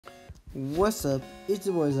What's up? It's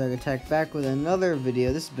your boy Zag Attack back with another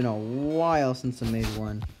video. This has been a while since I made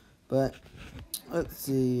one, but let's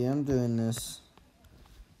see. I'm doing this.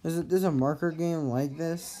 There's a marker game like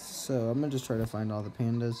this, so I'm gonna just try to find all the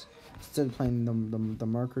pandas instead of playing the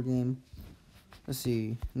marker game. Let's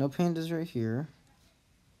see. No pandas right here.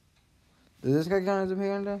 Does this guy count as a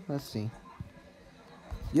panda? Let's see.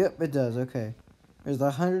 Yep, it does. Okay. There's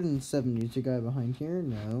 170. Is the guy behind here?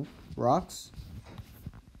 No. Rocks.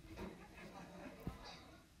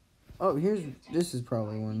 Oh, this is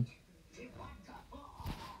probably one.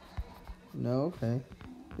 No, okay.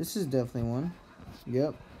 This is definitely one.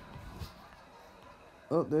 Yep.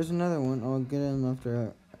 Oh, there's another one. I'll get him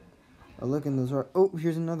after I look in those. Oh,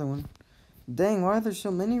 here's another one. Dang, why are there so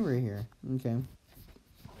many right here? Okay.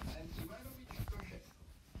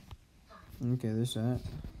 Okay, there's that.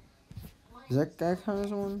 Does that guy count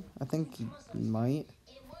as one? I think he might.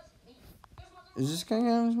 Is this guy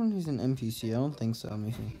count as one? He's an NPC. I don't think so. Let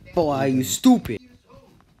me see. Boy, you stupid.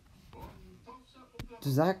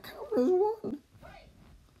 Does that count as one?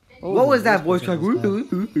 Oh, What was that voice like?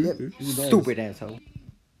 Yep, he does. Stupid asshole.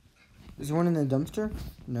 Is there one in the dumpster?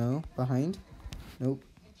 No. Behind? Nope.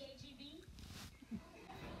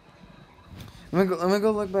 Let me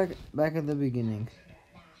go look back at the beginning.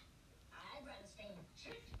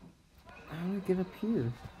 How do I get up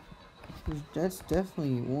here? That's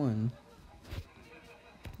definitely one.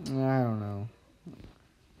 I don't know.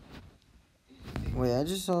 Wait, I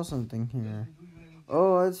just saw something here.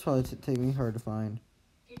 Oh, that's probably taking me hard to find.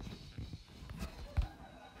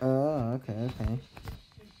 Oh, okay.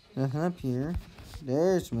 Nothing up here.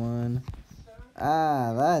 There's one.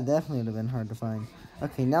 Ah, that definitely would have been hard to find.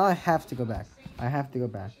 Okay, now I have to go back.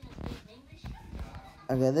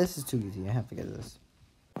 Okay, this is too easy. I have to get this.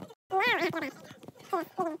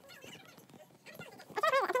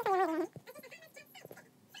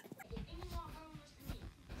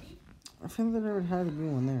 I feel that there would have to be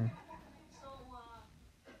one there.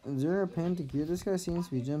 Is there a panda here? This guy seems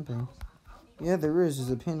to be jumping. Yeah, there is.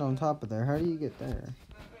 There's a panda on top of there. How do you get there?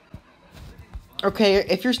 Okay,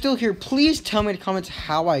 if you're still here, please tell me in the comments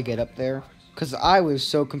how I get up there. Because I was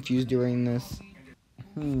so confused during this.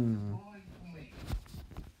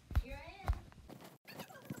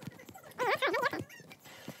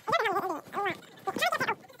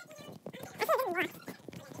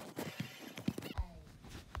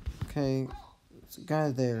 Okay, there's a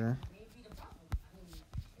guy there.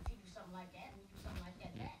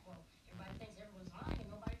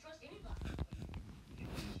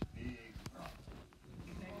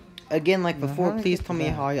 Again, like before, please tell me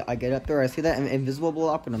how I get up there. I see that invisible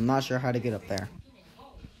block, but I'm not sure how to get up there.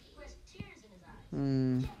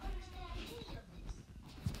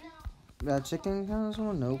 That chicken count as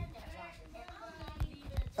one? Nope.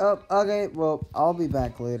 Oh, okay, well, I'll be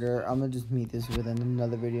back later. I'm gonna just meet this within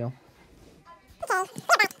another video.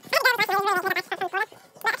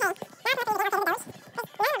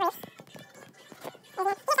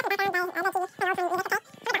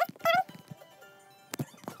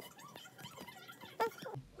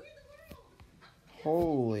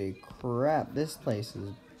 Holy crap, this place is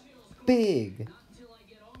big.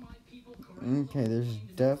 Okay, there's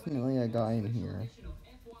definitely a guy in here.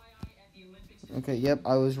 Okay, yep,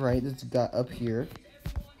 I was right. There's a guy up here.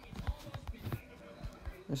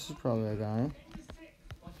 This is probably a guy.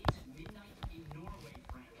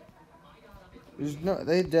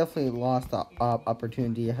 They definitely lost the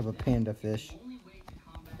opportunity to have a panda fish.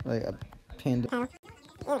 Like a panda.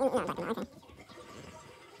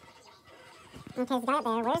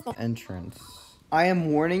 Entrance. I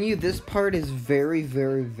am warning you, this part is very,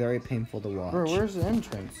 very, very painful to watch. Bro, where's the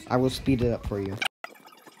entrance? I will speed it up for you.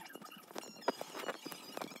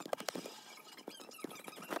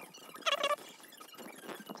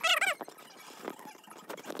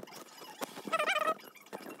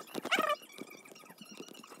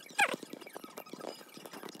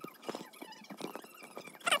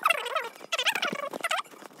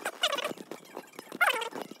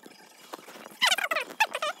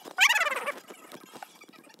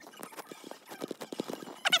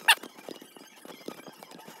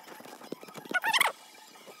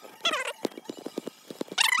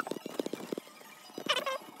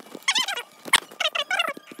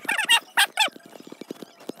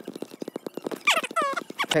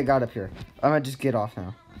 Okay, got up here. I'm gonna just get off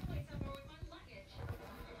now.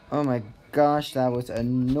 Oh my gosh, that was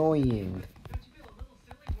annoying.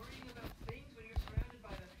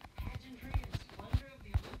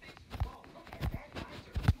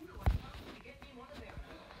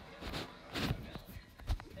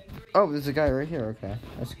 Oh, there's a guy right here. Okay,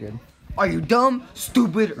 that's good. Are you dumb,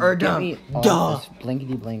 stupid, or Get dumb? me off Duh. this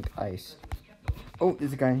blankety blank ice. Oh,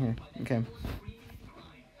 there's a guy in here. Okay.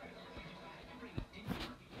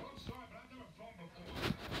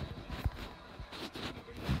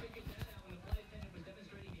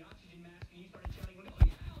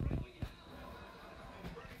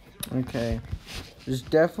 Okay. There's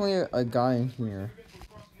definitely a guy in here.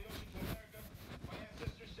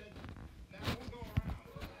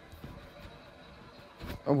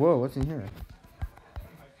 Oh, whoa, what's in here?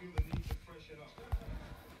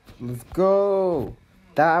 Let's go.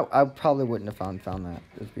 That I probably wouldn't have found that.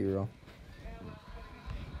 Let's be real.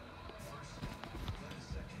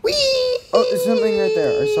 Whee! Oh, there's something right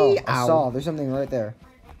there. I Ow. saw. There's something right there.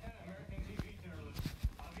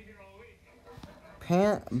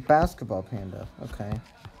 Basketball panda. Okay.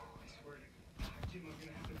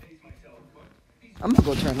 I'm gonna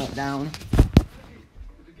go turn that down.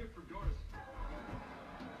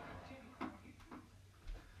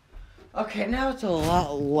 Okay, now it's a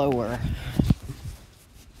lot lower.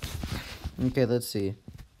 Okay, let's see.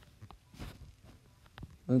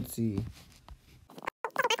 Let's see.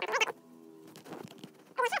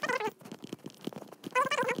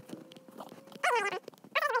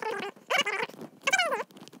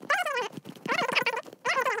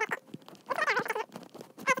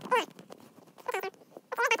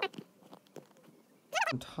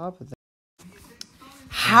 On top of that.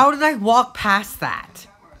 How did I walk past that?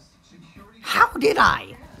 How did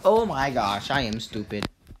I? Oh my gosh, I am stupid.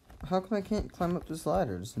 How come I can't climb up this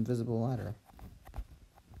ladder? This invisible ladder.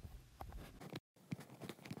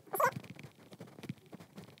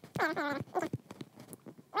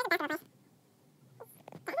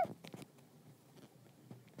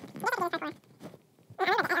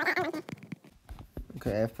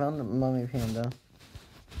 Okay, I found the mummy panda.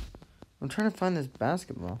 I'm trying to find this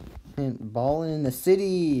basketball. And balling in the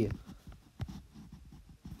city.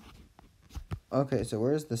 Okay, so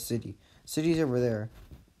where's the city? City's over there.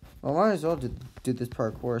 Well, I might as well do this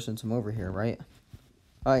parkour since I'm over here, right?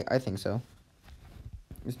 I think so.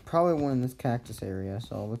 There's probably one in this cactus area,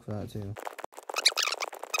 so I'll look for that too.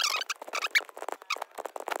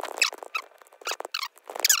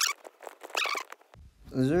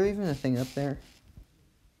 Is there even a thing up there?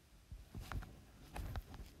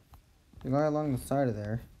 The guy along the side of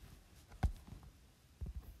there.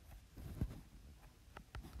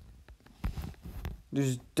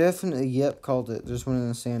 There's definitely, yep, called it. There's one in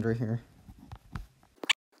the sand right here.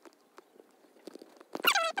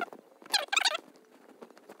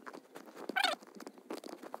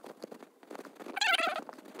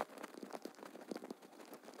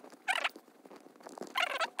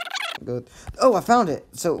 Go. Oh, I found it.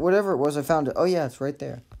 So whatever it was, I found it. Oh yeah, it's right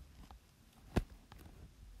there.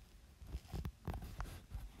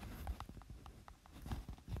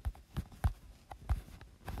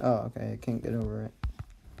 Oh, okay. I can't get over it.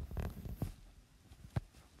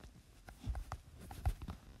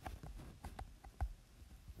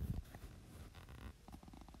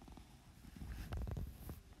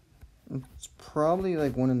 It's probably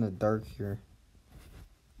like one in the dark here.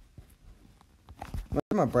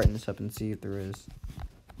 I'm gonna brighten this up and see if there is.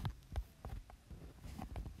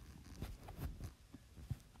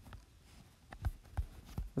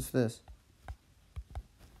 What's this?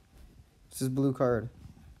 This is blue card.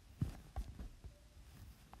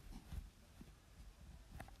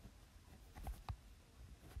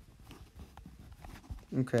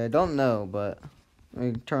 Okay, I don't know, but let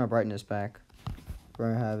me turn my brightness back.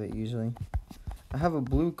 Where I have it usually. I have a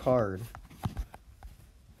blue card.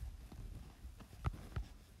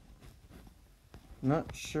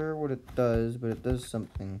 Not sure what it does, but it does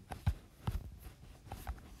something.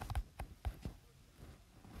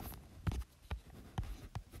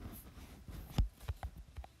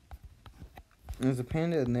 There's a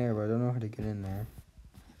panda in there, but I don't know how to get in there.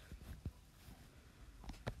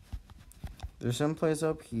 There's someplace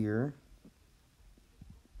up here.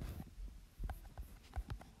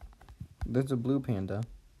 There's a blue panda.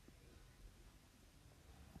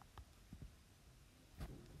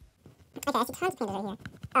 Okay, I see tons of pandas right here.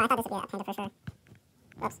 Oh, I thought this would be a panda for sure.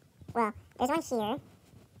 Oops. Well, there's one here.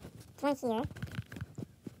 There's one here.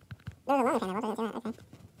 There's a lonely panda. I didn't see that. Okay.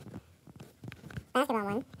 Basketball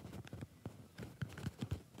one.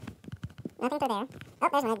 Nothing through there. Oh,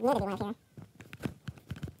 there's one. Near to be one up here.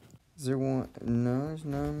 Is there one? No, there's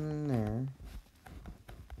none in there.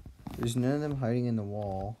 There's none of them hiding in the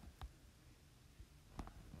wall.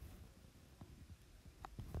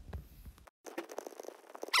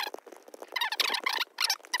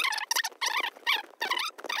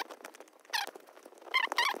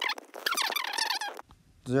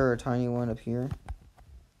 Is there a tiny one up here?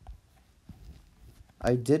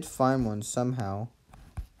 I did find one somehow.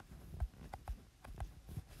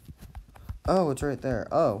 Oh, it's right there.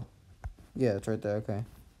 Oh. Yeah, it's right there. Okay.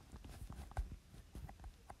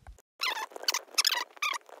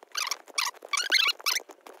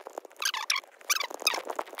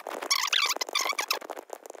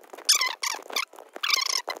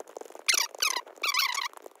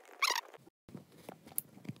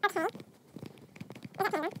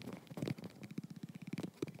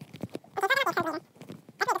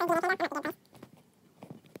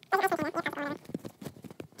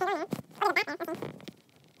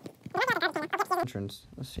 Entrance.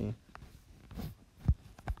 Let's see.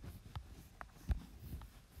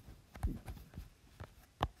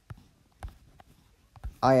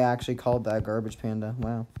 I actually called that garbage panda.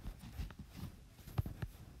 Wow.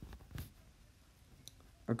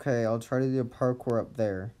 Okay, I'll try to do a parkour up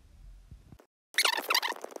there.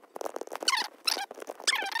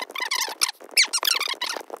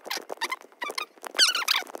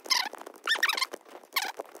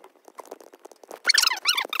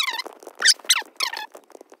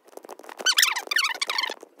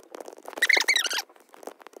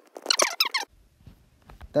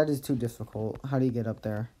 That is too difficult. How do you get up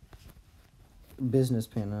there? Business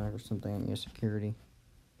panda or something in your security.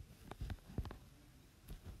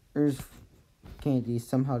 There's candy.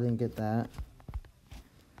 Somehow didn't get that.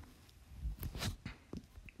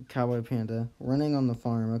 Cowboy panda. Running on the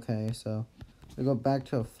farm. Okay, so we go back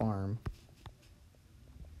to a farm.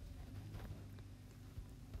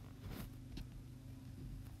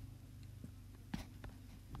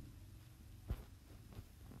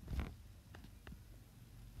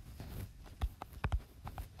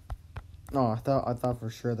 Oh, I thought for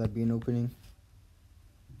sure that'd be an opening.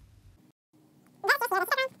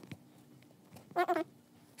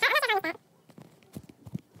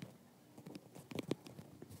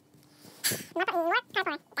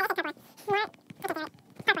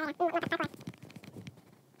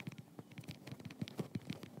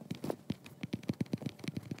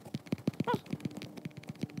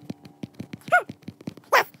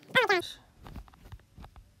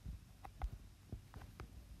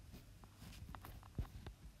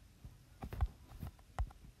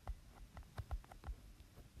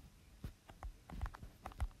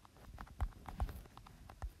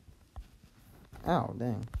 Ow,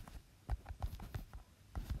 dang.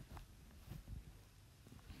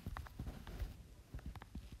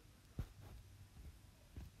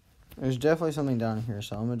 There's definitely something down here,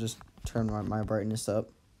 so I'm gonna just turn my brightness up.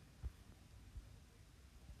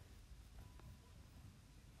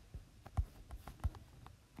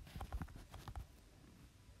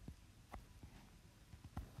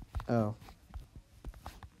 Oh.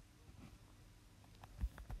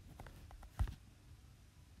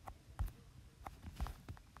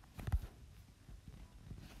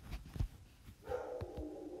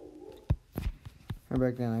 We're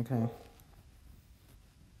back in, okay.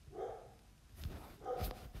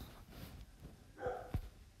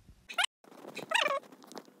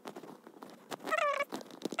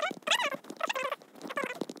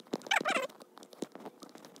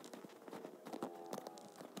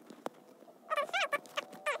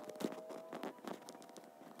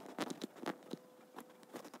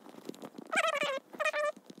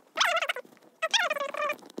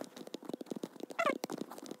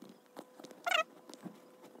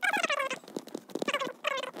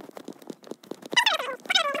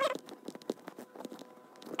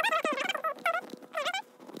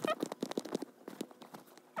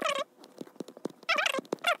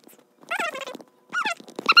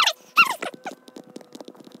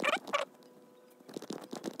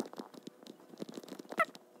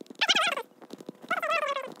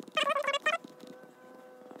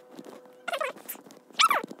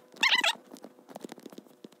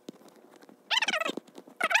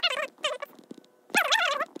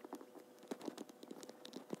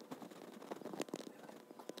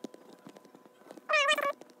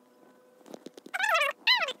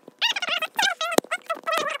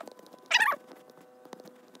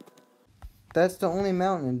 That's the only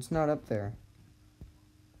mountain. It's not up there.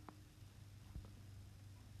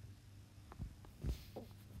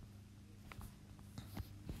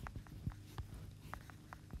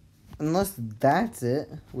 Unless that's it,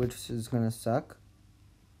 which is gonna suck.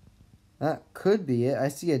 That could be it. I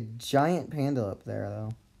see a giant panda up there, though.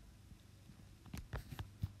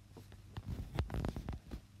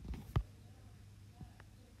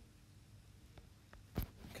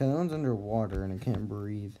 Okay, that one's underwater and it can't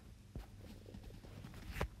breathe.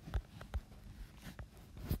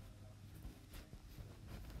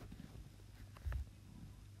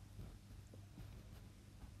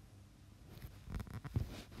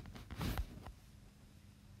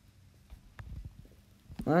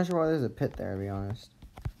 I'm not sure why there's a pit there, to be honest.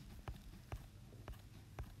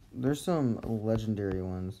 There's some legendary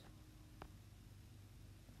ones.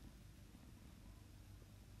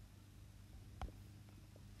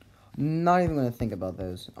 Not even gonna think about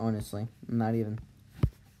those, honestly. Not even.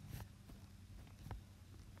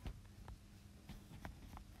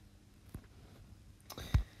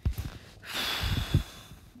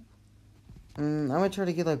 I'm gonna try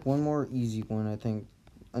to get like one more easy one, I think.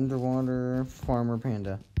 Underwater farmer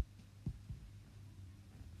panda.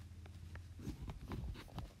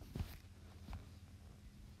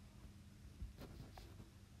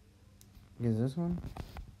 Is this one?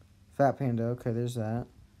 Fat panda, okay, there's that.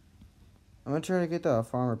 I'm gonna try to get the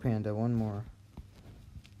farmer panda, one more.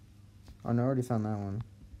 Oh no, I already found that one.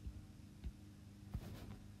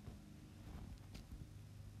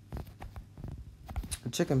 A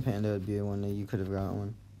chicken panda would be one that you could have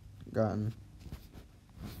gotten.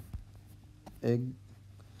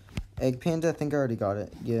 Egg panda, I think I already got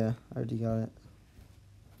it. Yeah, I already got it.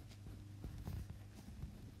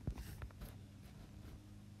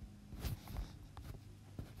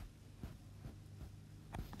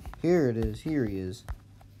 Here it is. Here he is.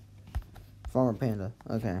 Farmer panda.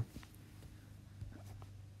 Okay.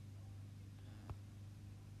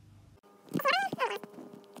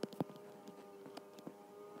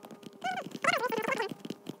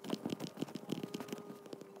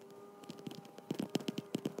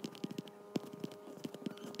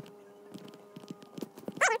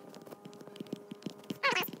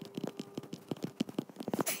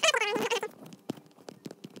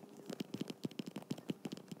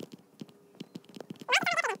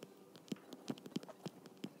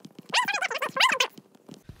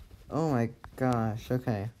 Oh my gosh,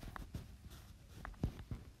 okay.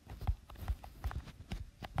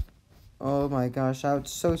 Oh my gosh, that was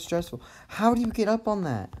so stressful. How do you get up on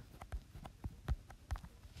that?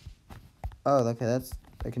 Oh, okay,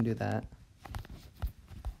 I can do that.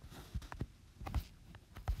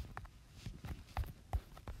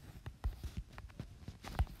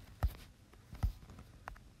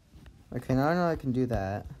 Okay, now I know I can do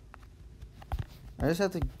that. I just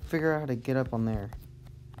have to figure out how to get up on there.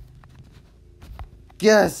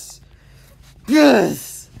 Yes!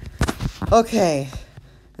 Yes! Okay.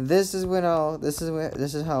 This is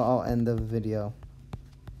how I'll end the video.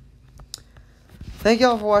 Thank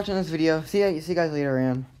y'all for watching this video. See you guys later,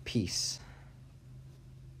 and peace.